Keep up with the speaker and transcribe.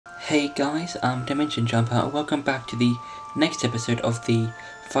Hey guys, Dimension Jumper, welcome back to the next episode of the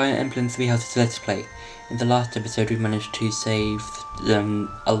Fire Emblem Three Houses Let's Play. In the last episode we managed to save a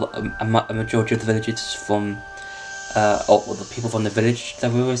majority of the villagers from, or the people from the village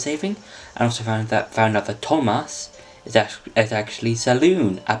that we were saving, and also found out that Thomas is actually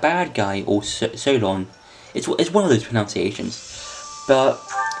Saloon, a bad guy, or Solon. It's one of those pronunciations. But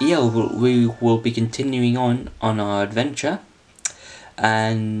yeah, we will be continuing on our adventure.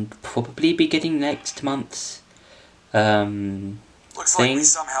 And probably be getting next month's Looks thing like we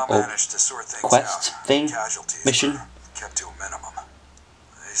somehow or managed to sort things quest out. thing Casualties mission. were kept to a minimum.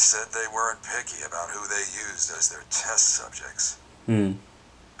 They said they weren't picky about who they used as their test subjects.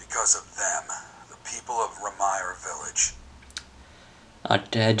 Because of them, the people of Ramire Village Are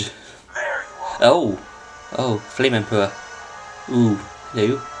dead. There you are. Oh, Flame Emperor. Ooh,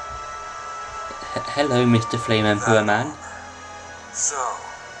 hello. Hello, Mr. Flame Emperor man. So,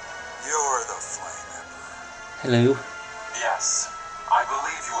 you're the Flame Emperor. Hello. Yes, I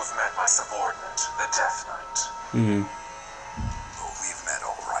believe you have met my subordinate, the Death Knight. Well, we've met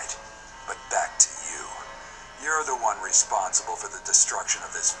all right. But back to you. You're the one responsible for the destruction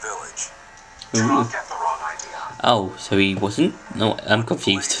of this village. Do not get the wrong idea. Oh, so he wasn't? No, I'm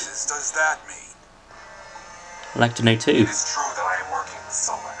confused. What does that mean? I'd like to know too. It is true that I am working with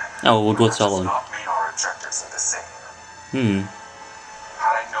Solon. Oh, what's Solon? That does not mean our objectives are the same.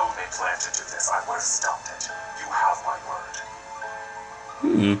 Had I known they planned to do this, I would have stopped it. You have my word.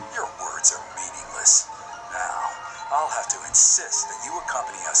 Your words are meaningless. Now, I'll have to insist that you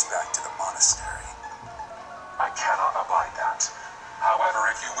accompany us back to the monastery. I cannot abide that. However,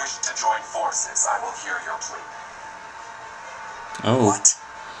 if you wish to join forces, I will hear your plea. Oh.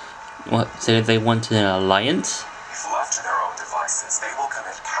 What? So they wanted an alliance? If left to their own devices, they will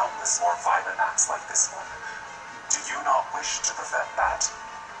commit countless more violent acts like this one. Do you not wish to prevent that?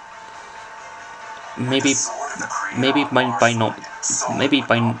 Maybe by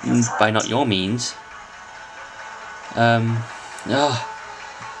not your means. I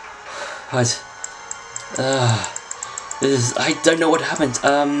don't know what happened.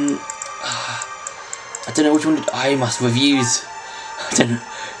 I don't know which one. I must reviews. I don't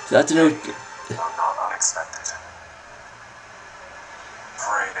know. Not unexpected.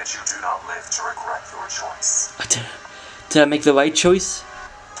 Pray that you do not live to regret your choice. Did I make the right choice?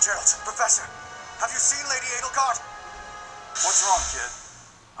 Gerald, Professor, have you seen Lady Edelgard? What's wrong, kid?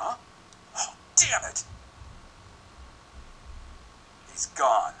 Huh? Oh, damn it! He's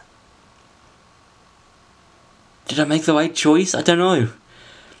gone. Did I make the right choice? I don't know.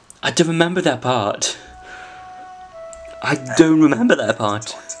 I don't remember that part. I don't remember that part.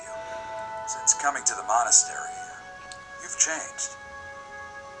 Talk to you. Since coming to the monastery, you've changed.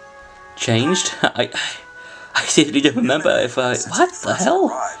 Changed? I seriously don't remember if I... What the hell?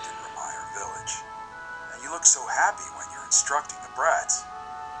 Arrived in Ramire Village, and you look so happy when you're instructing the brats.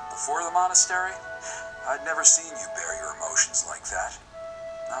 Before the monastery, I'd never seen you bear your emotions like that.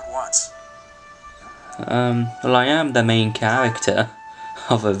 Not once. Well, I am the main character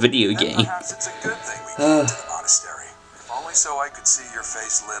of a video game. Perhaps it's a good thing we came to the monastery. If only so I could see your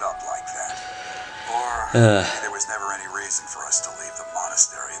face lit up like that. Or maybe there was never any reason for us to leave the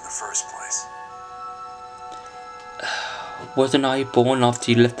monastery in the first place. Wasn't I born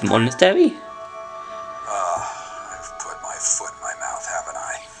after you left the monastery? I've put my foot in my mouth, haven't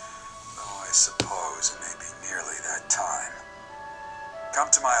I? Though I suppose it may be nearly that time. Come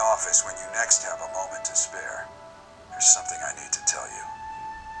to my office when you next have a moment to spare. There's something I need to tell you.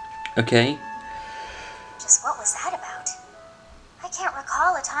 Okay. Just what was that about? I can't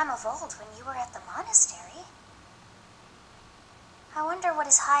recall a time of old when you were at the monastery. I wonder what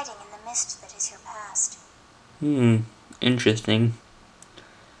is hiding in the mist that is your past. Interesting.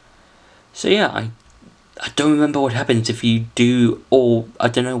 So yeah, I don't remember what happens if you do, or I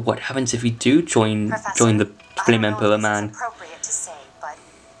don't know what happens if you do join the Flame Emperor man. This is appropriate to say, but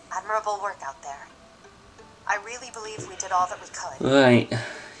admirable work out there. I really believe we did all that we could. Right.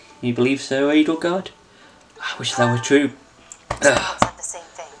 You believe so, Edelgard? I wish that were true. Gerald said the same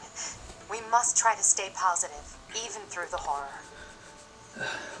thing. We must try to stay positive, even through the horror.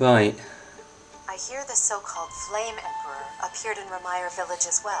 Right. I hear the so-called Flame Emperor appeared in Ramire Village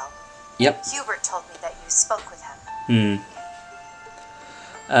as well. Yep. Hubert told me that you spoke with him.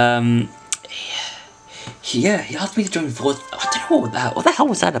 Yeah, he asked me to join force. I don't know what the hell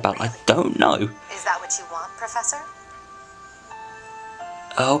was that about? I don't know. Is that what you want, Professor?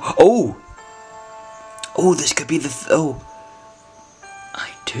 Oh, this could be the... I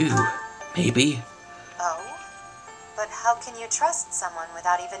do. Maybe. Oh? But how can you trust someone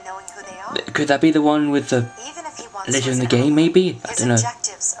without even knowing who they are? Could that be the one with the... Even if he wants later in the game, maybe? I his don't know.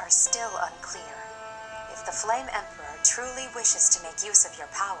 objectives are Flame Emperor truly wishes to make use of your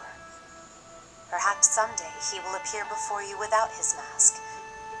power, perhaps someday he will appear before you without his mask,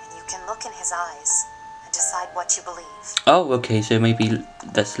 and you can look in his eyes and decide what you believe. Oh, okay, so maybe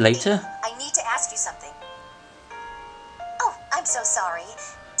that's later? I need to ask you something. Oh, I'm so sorry.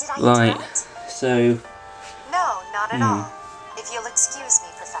 Did I Right, interrupt? so... No, not at all. If you'll excuse me,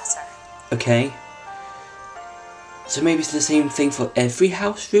 Professor. Okay. So maybe it's the same thing for every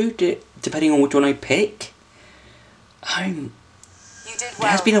house route, depending on which one I pick? You did It well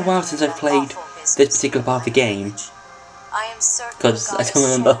has been a while since I've played this particular part of the game. I am certain Because the I goddess don't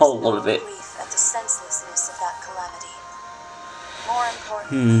remember a shares whole lot of no it. grief at the senselessness of that calamity. More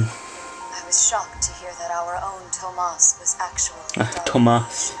importantly, I was shocked to hear that our own Tomas was actually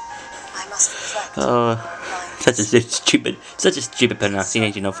Tomas. I must reflect. Such a stupid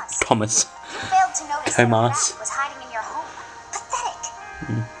pronunciation of Thomas. You failed to notice Tomas. that a rat was hiding in your home. Pathetic.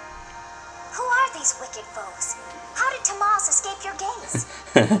 Who are these wicked foes? How did Tomas escape your gaze?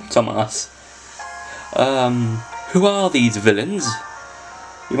 Thomas. Who are these villains?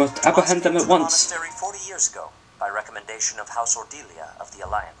 You must apprehend them at once. Monastery 40 years ago, by recommendation of House Ordelia of the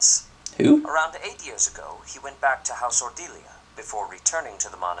Alliance. Who? Around 8 years ago, he went back to House Ordelia, before returning to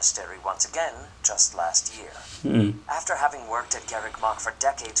the monastery once again, just last year. After having worked at Garrick Mach for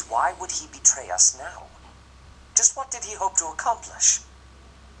decades, why would he betray us now? Just what did he hope to accomplish?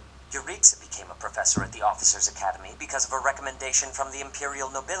 Yuritsa became a professor at the Officers' Academy because of a recommendation from the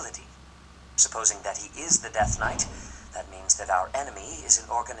Imperial nobility. Supposing that he is the Death Knight, that means that our enemy is an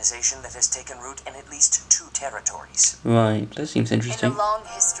organization that has taken root in at least 2 territories. Right, that seems In interesting. the long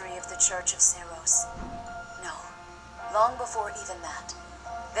history of the Church of Seros, no, long before even that,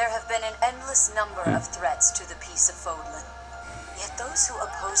 there have been an endless number of threats to the peace of Fodlan. Yet those who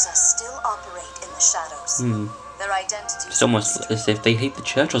oppose us still operate in the shadows. Their identities It's almost as if they hate the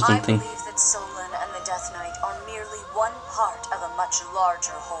church or I something. believe that Solon and the Death Knight are merely one part of a much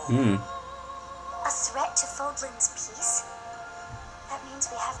larger whole. A threat to Fodlan's peace? That means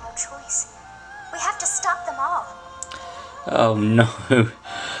we have no choice. We have to stop them all. Oh no.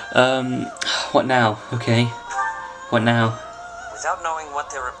 What now? Okay. What now? Without knowing what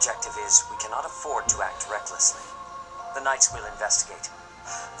their objective is, we cannot afford to act recklessly. The Knights will investigate.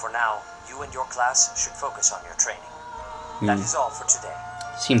 For now, you and your class should focus on your training. That is all for today.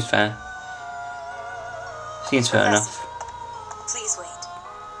 Seems fair. Seems fair enough. Please wait.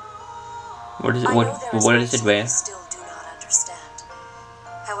 What is it? I know there is What much is it that where? you still do not understand.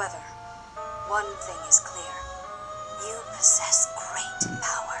 However, one thing is clear. You possess great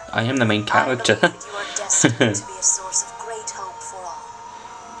power. I am the main character. I believe that you are destined to be a source of great hope for all.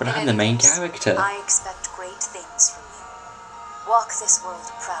 But In I'm the any main case, character. I expect great things from you. Walk this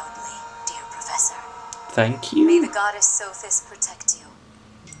world proudly, dear Professor. Thank May you. the goddess Sothis protect you.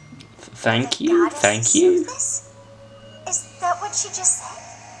 Thank The you. goddess Thank you. Sothis? Is that what she just said?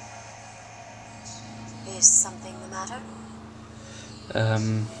 Is something the matter?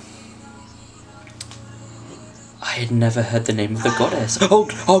 I had never heard the name of the goddess. Oh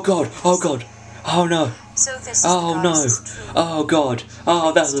god. Oh god. Oh no. Sothis is Oh the no. goddess of truth. Oh god.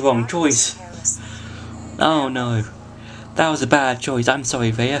 Oh, that was the wrong choice. Carelessly. Oh no. That was a bad choice. I'm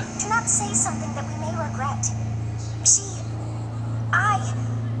sorry, Rhea. Do not say something that we may regret.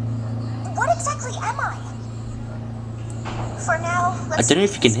 What exactly am I? For now, I let's don't know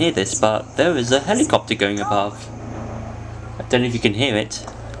if you can hear this, but there is a helicopter going above. I don't know if you can hear it.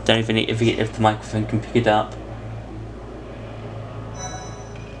 I don't know if the microphone can pick it up.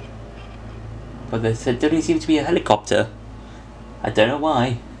 But there definitely seems to be a helicopter. I don't know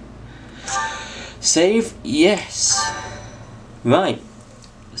why. Save? Yes. Right.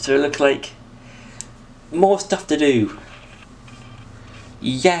 So it looks like more stuff to do.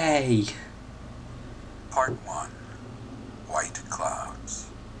 Yay. Part 1. White clouds.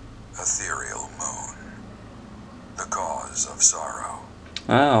 Ethereal moon. The cause of sorrow.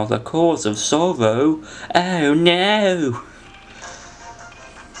 Oh, the cause of sorrow. Oh no.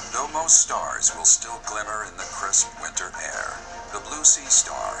 Though most stars will still glimmer in the crisp winter air, the blue sea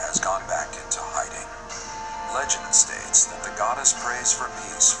star has gone back into hiding. Legend states that the goddess prays for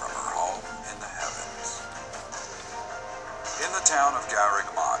peace from her home in the heavens. In the town of Garrick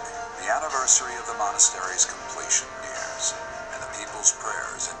Mach, the anniversary of the monastery's completion nears, and the people's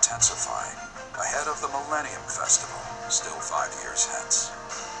prayers intensify ahead of the Millennium Festival, still 5 years hence.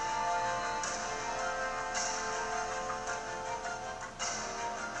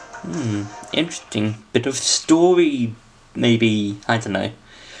 Interesting. Bit of story, maybe. I don't know.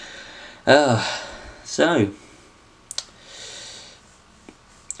 So.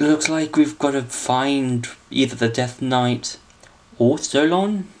 Looks like we've got to find either the Death Knight or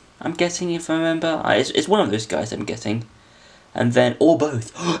Solon. I'm guessing, if I remember. It's one of those guys, I'm guessing. And then, or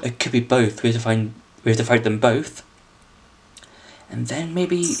both. It could be both. We have to fight them both. And then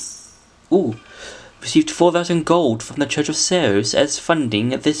maybe... Ooh. Received 4,000 gold from the Church of Ceros as funding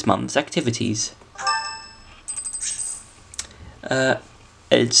this month's activities.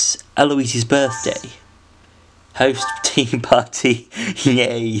 It's Eloise's birthday. Host team party.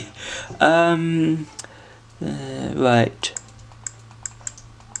 Yay. Right.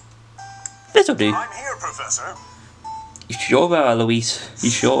 This'll do. I'm here, Professor. You sure are, Eloise. You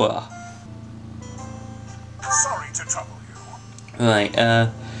sure are. Sorry to trouble you. Right,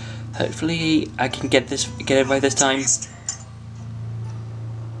 hopefully I can get it right this time.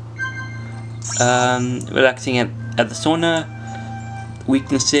 Relaxing at the sauna.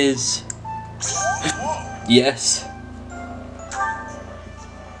 Weaknesses. Yes.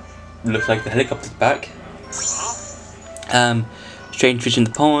 Looks like the helicopter's back. Strange fish in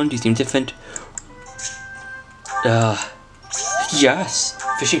the pond. You seem different. Yes.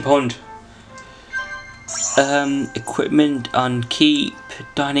 Fishing pond. Equipment on keep.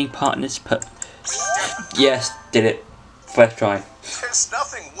 Dining partners. Yes, did it. First try. There's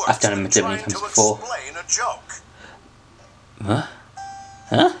nothing worse I've done than it a million trying times to before. explain a joke. Huh?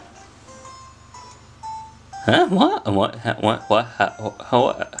 Huh? Huh? What? What?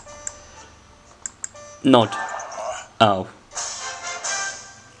 Nod. Oh.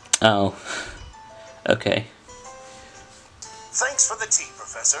 Oh. Okay. Thanks for the tea,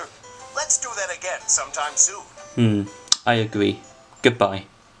 Professor. Let's do that again sometime soon. I agree. Goodbye.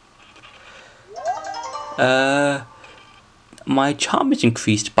 My charm is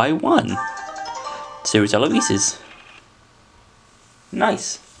increased by 1. So is Eloise's.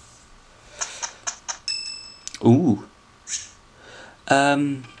 Nice. Ooh.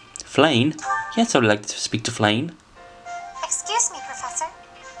 Flane? Yes, I would like to speak to Flane. Excuse me, Professor.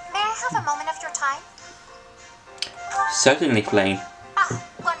 May I have a moment of your time? Certainly, Flane. Ah,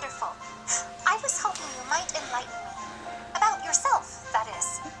 wonderful. I was hoping you might enlighten me. About yourself, that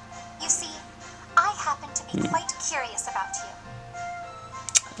is. You see, I happen to be quite curious about you.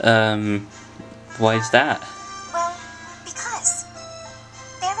 Why is that? Well, because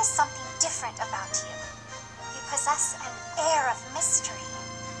there is something different about you. You possess an air of mystery.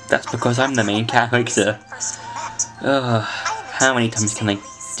 That's because I'm the main character. First we met. How many times can I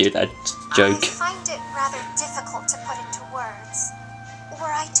do that joke? I find it rather difficult to put into words.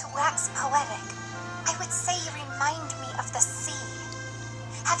 Were I to wax poetic, I would say you remind me of the sea.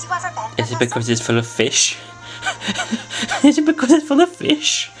 Have you ever been? Is it because it's full of fish? Is it because it's full of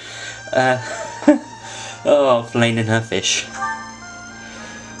fish? Oh, Flane and her fish.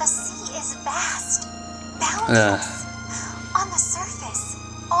 The sea is vast, boundless. On the surface,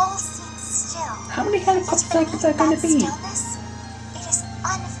 all seems still. How many helicopters Yet are there going to be? stillness, it is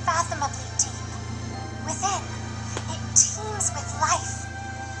unfathomably deep. Within, it teems with life.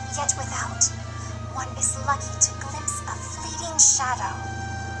 Yet without, one is lucky to glimpse a fleeting shadow.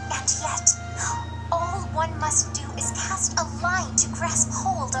 And yet, all one must do is cast a line to grasp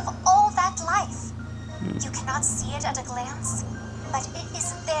hold of all that life. You cannot see it at a glance, but it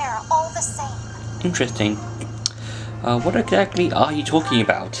is there all the same. Interesting. What exactly are you talking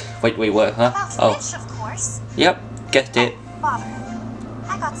about? Wait, what, huh? About Oh, fish, of course. yep, guessed it. Bother.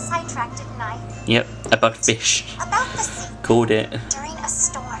 I got sidetracked, didn't I? Yep, about fish. About the sea. Called it. During a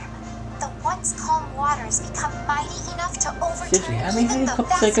storm, the once calm waters become mighty enough to overturn Seriously, how many even the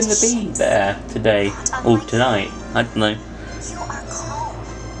helicopters are going to vastest be ships. there today? Or tonight? I don't know. You are calm.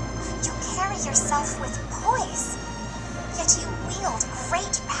 You carry yourself with poise. Yet you wield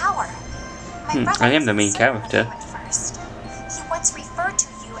great power. My brother I am was the main uncertain of character. you at first. He once referred to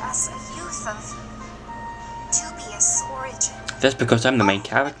you as a youth of dubious origin. That's because I'm the main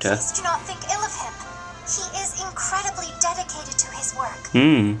character. Please do not think ill of him. He is incredibly dedicated to his work.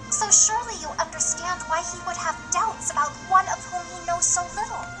 So surely you understand why he would have doubts about one of whom he knows so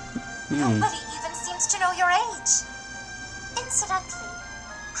little. Nobody even seems to know your age. Incidentally,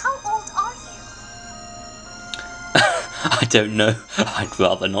 how old are you? I don't know. I'd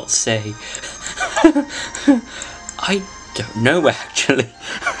rather not say. I don't know, actually.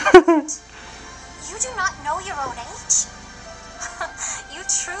 You do not know your own age? You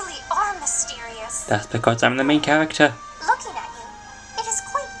truly are mysterious. That's because I'm the main character. Looking at you, it is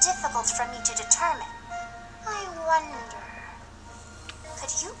quite difficult for me to determine. I wonder,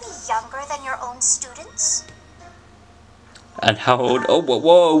 could you be younger than your own students? And how old? Oh, whoa,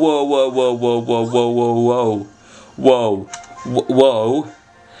 whoa, whoa, whoa, whoa, whoa, whoa, whoa, whoa, whoa, whoa.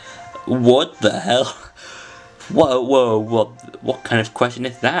 What the hell? Whoa, what kind of question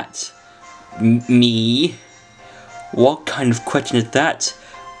is that? Me? What kind of question is that?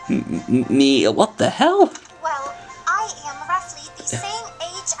 Me? What the hell? Well, I am roughly the same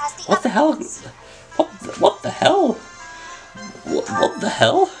age as the What the other hell? ones. What the hell? What the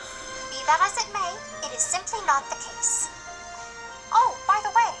hell? Be that as it may, it is simply not the case. Oh, by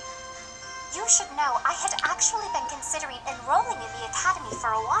the way, you should know I had actually been considering enrolling in the academy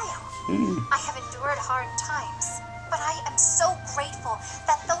for a while. I have endured hard times, but I am so grateful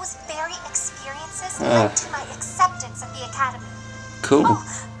that those very experiences led to my acceptance at the academy. Cool. Oh,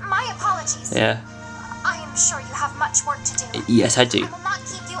 my apologies. Yeah. I am sure you have much work to do. Yes, I do. I will not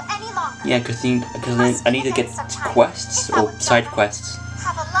keep you any longer. Yeah, because I need to get quests or side quests.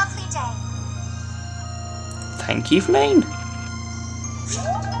 Have a lovely day. Thank you, Flame.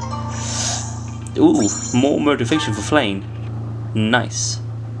 Ooh, more motivation for Flame. Nice.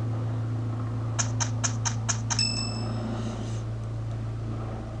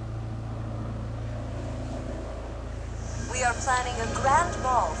 We are planning a grand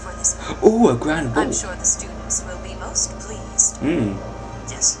ball for this month. Ooh, a grand ball. I'm sure the students will be most pleased.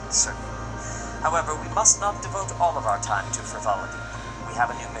 Yes, certainly. However, we must not devote all of our time to frivolity. We have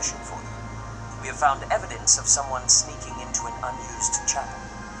a new mission for them. We have found evidence of someone sneaking into an unused chapel.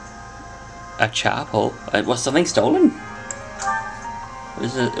 A chapel? Was something stolen?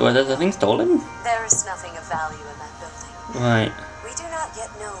 Was there something stolen? There is nothing of value in that building. Right. We do not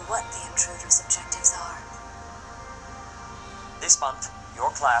yet know what the intruder's objectives are. This month, your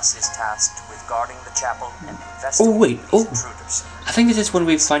class is tasked with guarding the chapel and investigating these intruders. I think this is when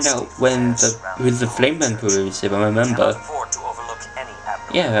we find out who the Flame Emperor is, if I We remember. cannot afford to overlook any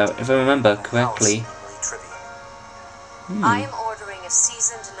abnormality. Yeah, if I remember correctly. I am ordering a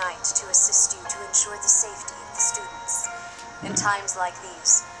seasoned knight to assist you to ensure the safety of the students. In times like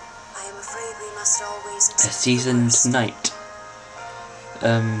these, I am afraid we must always A expect seasoned the worst. knight.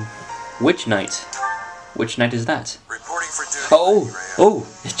 Which knight? Which knight is that? Reporting for duty. Oh,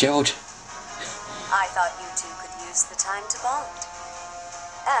 it's Gerald. I thought you two could use the time to bond.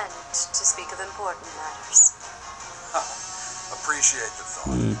 And to speak of important matters. Appreciate the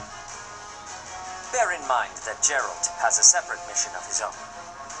thought. Bear in mind that Gerald has a separate mission of his own.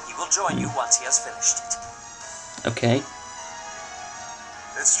 He will join you once he has finished it. Okay.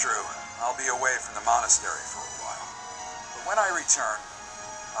 It's true. I'll be away from the monastery for a while. But when I return,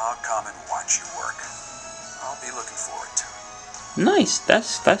 I'll come and watch you work. I'll be looking forward to it. Nice.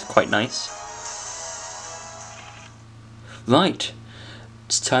 That's quite nice. Right.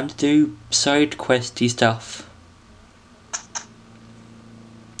 It's time to do side questy stuff.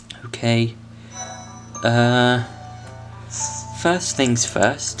 Okay. First things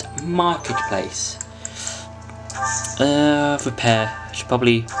first, marketplace. Repair. I should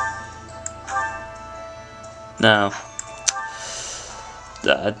probably... No.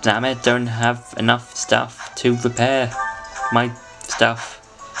 Damn it, don't have enough stuff to repair my stuff.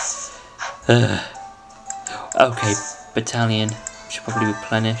 Okay, battalion. Should probably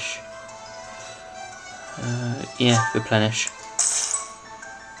replenish. Yeah, replenish.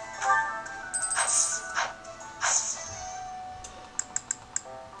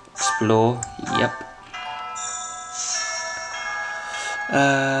 Explore, yep.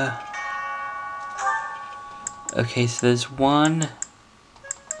 Okay, so there's 1,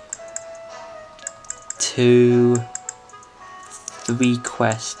 2, 3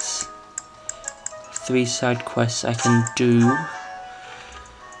 quests. 3 side quests I can do.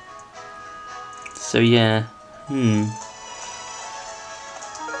 So yeah,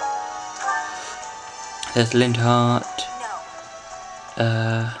 There's Lindhart.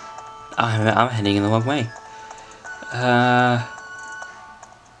 I'm heading in the wrong way.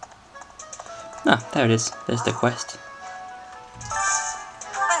 There it is. There's the quest.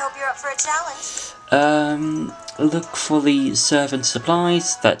 I hope you're up for a challenge. Look for the servant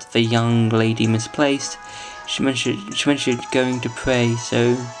supplies that the young lady misplaced. She mentioned going to pray,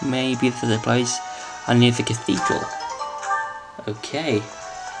 so maybe the supplies are near the cathedral. Okay.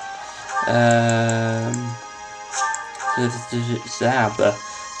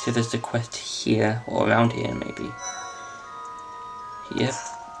 So there's the quest here, or around here maybe. Yep.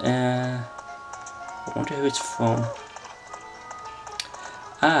 I wonder who it's from.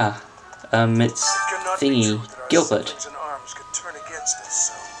 It's thingy, Gilbert. And arms could turn against us,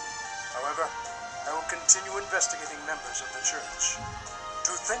 so. However, I will continue investigating members of the church.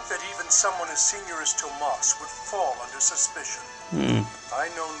 To think that even someone as senior as Tomas would fall under suspicion. I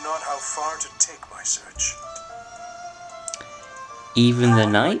know not how far to take my search. Even the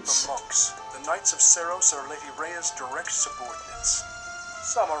Unlike knights? The monks, the Knights of Seros are Lady Rhea's direct subordinates.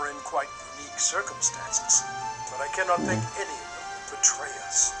 Some are in quite unique circumstances, but I cannot think any of them would betray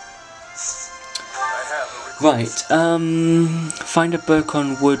us. I have a request. Right, find a book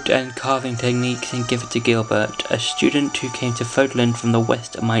on wood and carving techniques and give it to Gilbert. A student who came to Fodland from the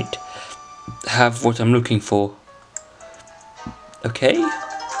west might have what I'm looking for. Okay.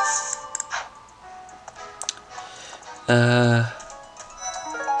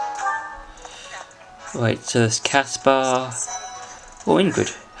 Right, so there's Caspar. Oh,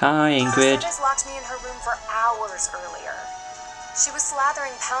 Ingrid. Hi, Ingrid. Mistress locked me in her room for hours earlier. She was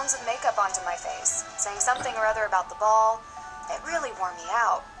slathering pounds of makeup onto my face, saying something or other about the ball. It really wore me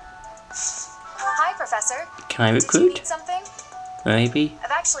out. Hi, Professor. Can I Did you recruit? need something? Maybe.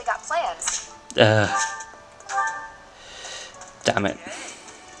 I've actually got plans. Damn it.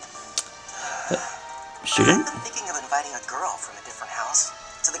 Student? I've been thinking of inviting a girl from a different house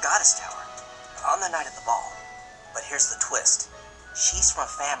to the Goddess Tower on the night of the ball. But here's the twist. She's from a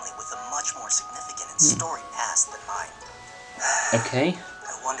family with a much more significant and storied past than mine. Okay.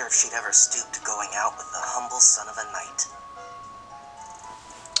 I wonder if she'd ever stoop to going out with the humble son of a knight.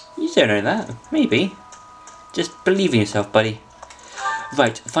 You don't know that. Maybe. Just believe in yourself, buddy.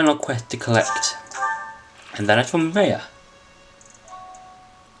 Right, final quest to collect. And that is from Rhea.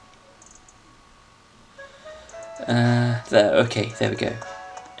 There, okay, there we go.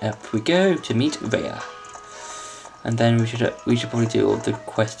 Up we go to meet Rhea. And then we should probably do all the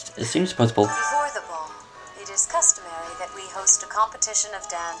quests as soon as possible. Before the ball, it is customary that we host a competition of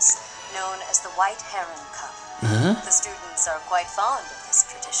dance known as the White Heron Cup. The students are quite fond of this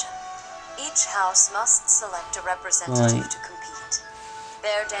tradition. Each house must select a representative to compete.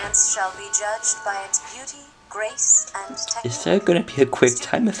 Their dance shall be judged by its beauty, grace, and technique. Is there going to be a quick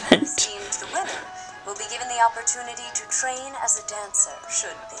time event? Deemed the winner will be given the opportunity to train as a dancer,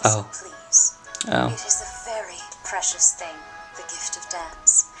 should they so please. Oh. It is a very precious thing, the gift of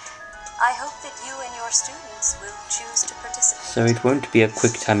dance. I hope that you and your students will choose to participate. So it won't be a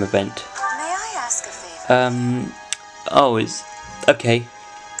quick time event. May I ask a favor? Oh, it's... Okay.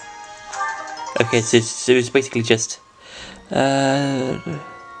 Okay, so it's basically just...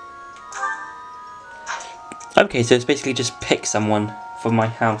 Okay, so it's basically just pick someone from my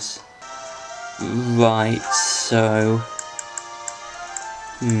house. Right, so...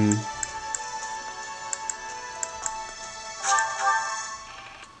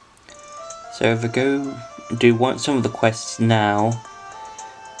 So if I go do some of the quests now,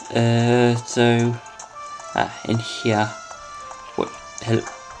 so in here, what? Hello?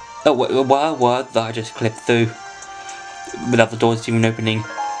 Oh, what? I just clipped through without the doors even opening.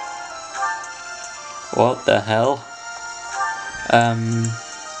 What the hell?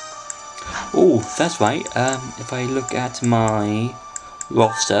 Oh, that's right. If I look at my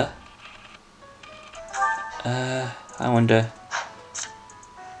roster, I wonder.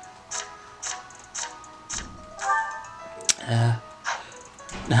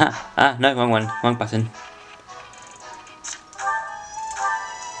 No, wrong one, wrong button.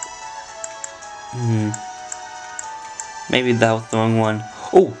 Maybe that was the wrong one.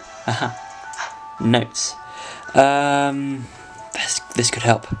 Oh, notes. This could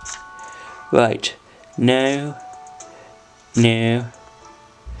help. Right, no,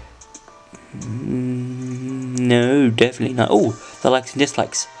 definitely not. Oh, the likes and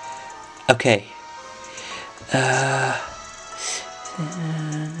dislikes. Okay.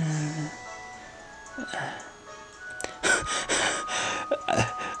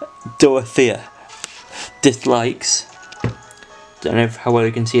 Dorothea dislikes, don't know how well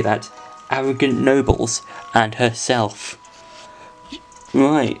you can see that, arrogant nobles and herself.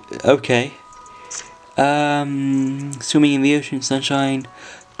 Right, okay. Swimming in the ocean, sunshine,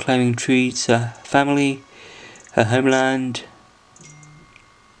 climbing trees, her family, her homeland.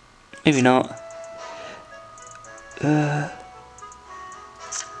 Maybe not.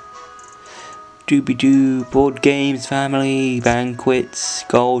 Doobie-doo, board games, family, banquets,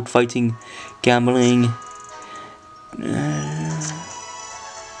 gold, fighting, gambling.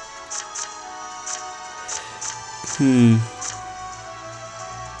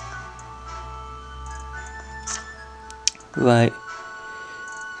 Right.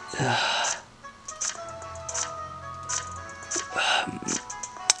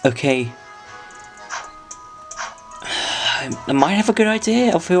 Okay. I might have a good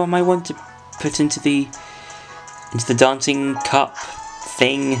idea of who I might want to put into the dancing cup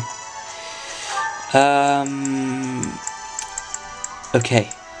thing. Okay.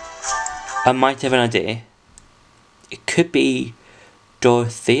 I might have an idea. It could be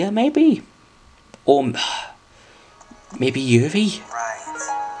Dorothea, maybe? Or maybe Yuri?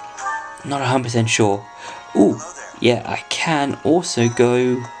 Right. Not 100% sure. Ooh, yeah, I can also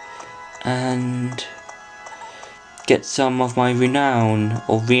go and get some of my renown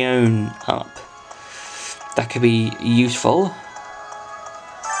or Rion up. That could be useful.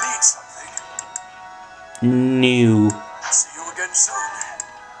 Need something? No. See you again soon.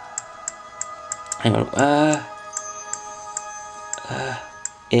 Hang on.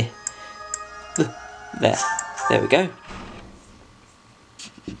 There. There we go.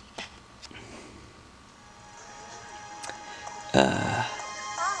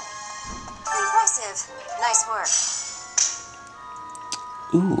 Impressive. Nice work.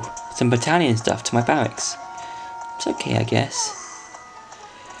 Ooh, some battalion stuff to my barracks. It's okay, I guess.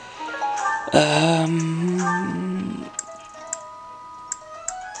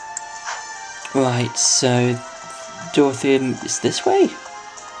 Right, so Dorothy is this way?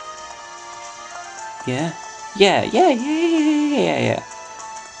 Yeah. Yeah. I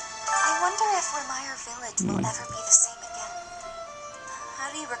wonder if Remire Village will ever be the same again. How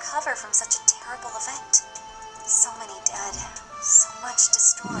do you recover from such a terrible event? So many dead, so much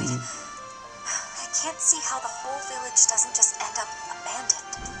destroyed. I can't see how the whole village doesn't just end up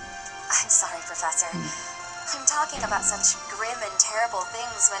abandoned. I'm sorry, Professor. I'm talking about such grim and terrible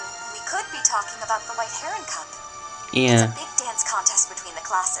things when we could be talking about the White Heron Cup. It's a Yeah. big dance contest between the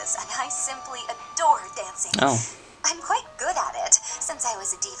classes, and I simply adore dancing. Oh. I'm quite good at it, since I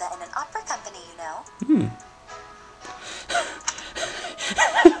was a diva in an opera company, you know.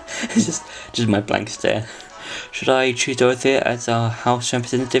 It's just my blank stare. Should I choose Dorothy as our house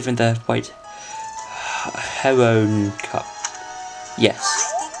representative in the White Heron Cup? Yes.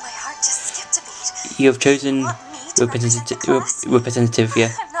 I think my heart just skipped a beat. You have chosen Want me to represent the class? representative,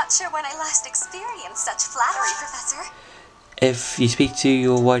 yeah. I'm not sure when I last experienced such flattery, Professor. If you speak to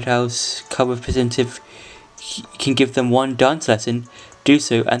your White House Cup representative, you can give them one dance lesson. Do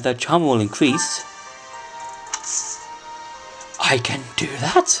so, and their charm will increase. I can do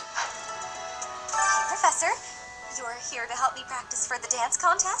that. Hey, Professor. You're here to help me practice for the dance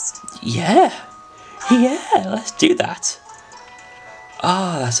contest? Yeah, let's do that.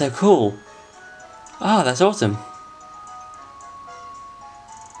 Ah, that's so cool. Ah, that's awesome.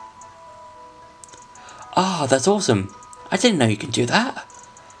 Ah, that's awesome. I didn't know you can do that.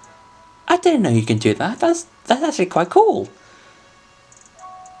 That's actually quite cool.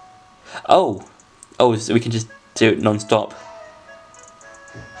 Oh, so we can just do it non-stop.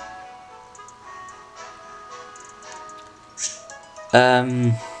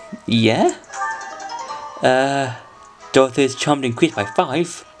 Yeah. Dorothy is charmed increased by 5.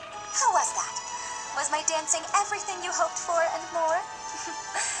 How was that? Was my dancing everything you hoped for and more?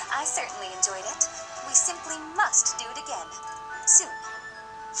 I certainly enjoyed it. We simply must do it again. Soon.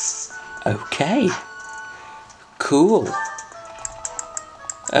 Okay. Cool.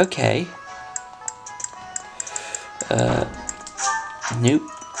 Okay. Nope.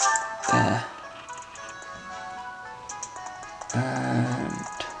 There. And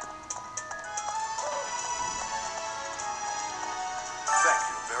Thank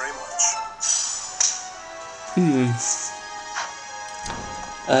you very much.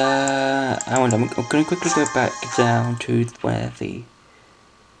 I'm gonna quickly go back down to where the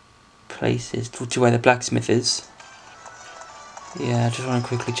place is, to where the blacksmith is. Yeah, I just want to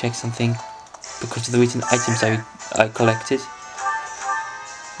quickly check something because of the recent items I collected.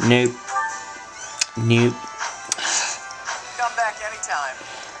 Nope. Come back anytime.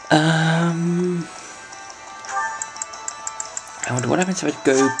 I wonder what happens if I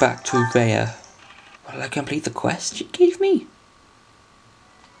go back to Rhea. Will I complete the quest she gave me?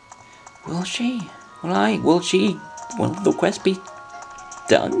 Will she? Will the quest be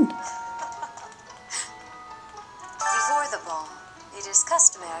done? Before the ball, it is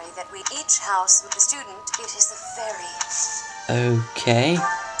customary that we each house with the student. It is a very... Okay.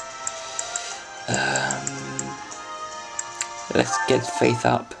 Let's get Faith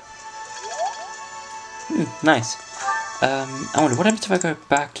up. Nice. I wonder what happens if I go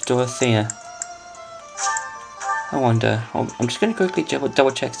back to Dorothea. I wonder. I'm just going to quickly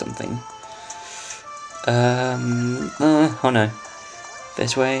double check something. Oh no.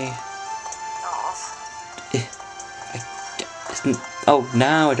 This way. Oh,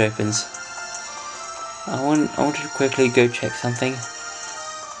 now it opens. I want to quickly go check something.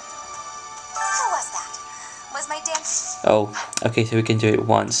 How was that? Was my dance... Oh, okay, so we can do it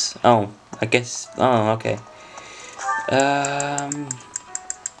once. Oh, I guess. Oh, okay.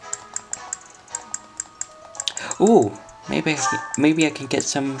 Ooh, maybe I can get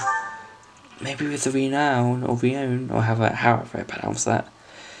some. Maybe with the renown or however I pronounce that.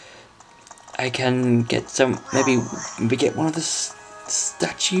 I can get some. Maybe get one of the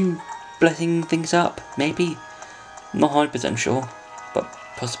statue blessing things up. Maybe. Not 100% sure, but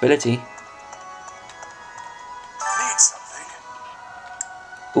possibility. Need something?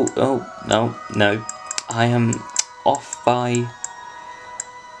 Oh no. I am off by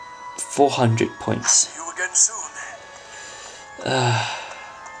 400 points. See you again soon.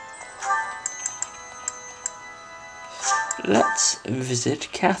 Let's visit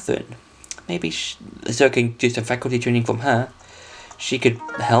Catherine. Maybe so I can do some faculty training from her. She could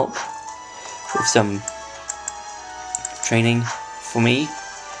help with some training for me,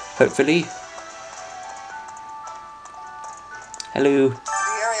 hopefully. Hello.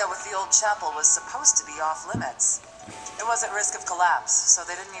 The area with the old chapel was supposed to be off limits. It was at risk of collapse, so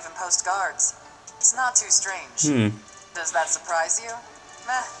they didn't even post guards. It's not too strange. Does that surprise you?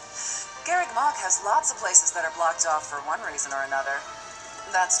 Meh. Garrick Mach has lots of places that are blocked off for one reason or another.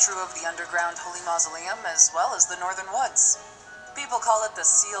 That's true of the underground Holy Mausoleum as well as the Northern Woods. People call it the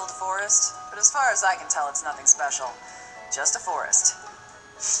Sealed Forest, but as far as I can tell, it's nothing special. Just a forest.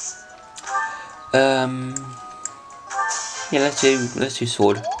 Yeah, let's do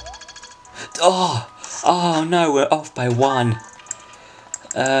sword. Oh no, we're off by 1.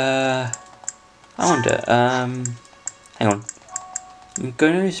 I wonder, hang on. I'm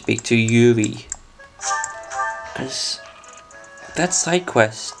going to speak to Yuri, because that side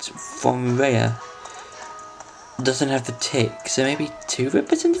quest from Rhea doesn't have the tick, so maybe 2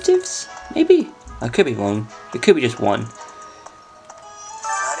 representatives? Maybe? I could be wrong. It could be just 1. Not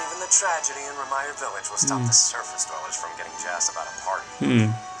even the tragedy in Ramire Village will stop the surface dwellers from getting jazzed about a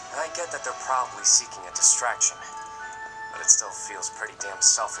party. I get that they're probably seeking a distraction, but it still feels pretty damn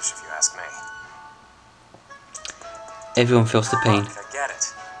selfish if you ask me. Everyone feels the pain. Look, I get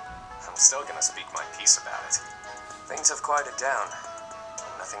it. I'm still gonna speak my piece about it. Things have quieted down.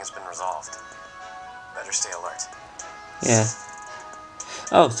 Nothing has been resolved. Better stay alert. Yeah.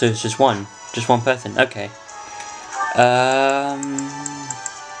 Oh, so it's just one person. Okay.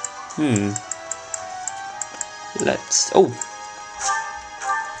 Let's. Oh.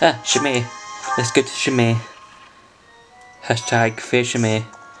 Shamir. Let's go to Shamir. Hashtag fear Shamir.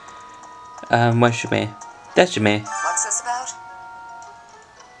 Where's Shamir? There's Shamir. What's this about?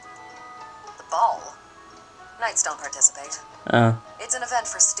 The ball? Knights don't participate. Oh. It's an event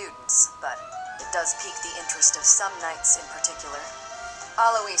for students, but it does pique the interest of some knights in particular.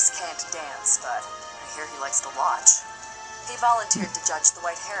 Alois can't dance, but I hear he likes to watch. He volunteered to judge the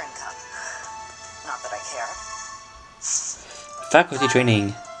White Heron Cup. Not that I care. Faculty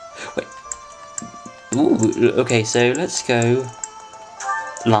training. Wait. Ooh, okay, so let's go.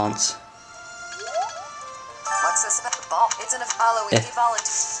 Lance. What's this about the ball? It's an Alois. Yeah. He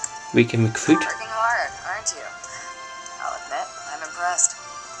volunteered. We can recruit. Working hard, aren't you? I'll admit, I'm impressed.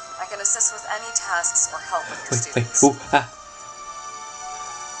 I can assist with any tasks or help with your students. Ooh,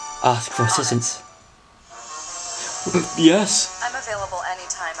 Ask for assistance. Yes. I'm available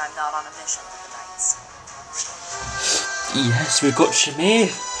anytime I'm not on a mission with the knights. Yes, we've got Shamir.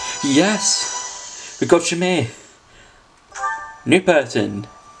 Yes, we've got Shamir. New person.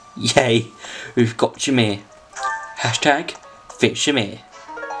 Yay, we've got Shamir. Hashtag fit Shamir.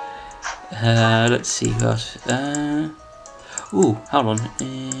 Let's see who else. Ooh, hold on.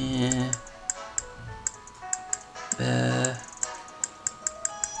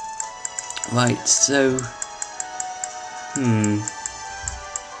 Right, so.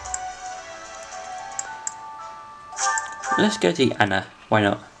 Let's go to Anna. Why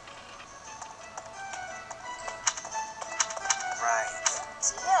not? Right.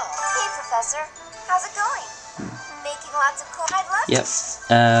 Deal. Hey, Professor. How's it going? Making lots of cool. I'd love Yep.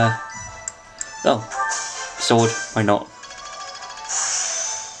 Oh, sword. Why not?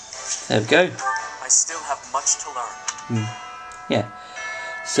 There we go. I still have much to learn. Yeah.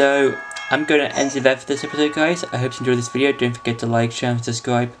 So I'm going to end it there for this episode, guys. I hope you enjoyed this video. Don't forget to like, share, and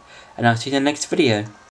subscribe. And I'll see you in the next video.